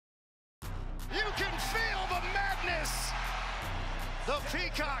You can feel the madness. The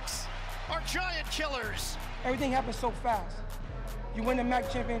Peacocks are giant killers. Everything happens so fast. You win the MAC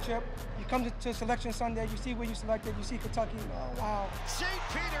championship, you come to Selection Sunday, you see where you selected, you see Kentucky, oh, wow. St.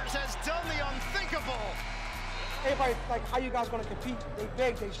 Peter's has done the unthinkable. Everybody, like, how you guys gonna compete? They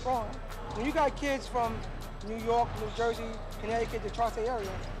big, they strong. When you got kids from New York, New Jersey, Connecticut, the tri-state area,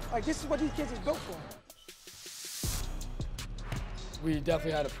 like, this is what these kids is built for. We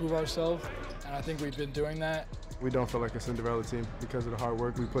definitely had to prove ourselves, and I think we've been doing that. We don't feel like a Cinderella team because of the hard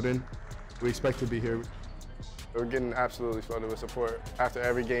work we put in. We expect to be here. We're getting absolutely flooded with support after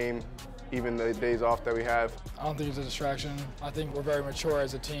every game, even the days off that we have. I don't think it's a distraction. I think we're very mature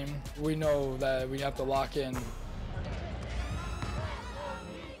as a team. We know that we have to lock in.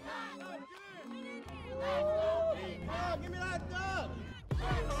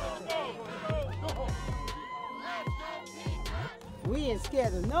 We ain't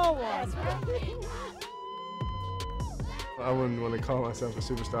scared of no one. I wouldn't want to call myself a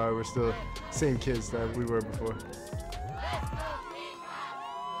superstar. We're still the same kids that we were before.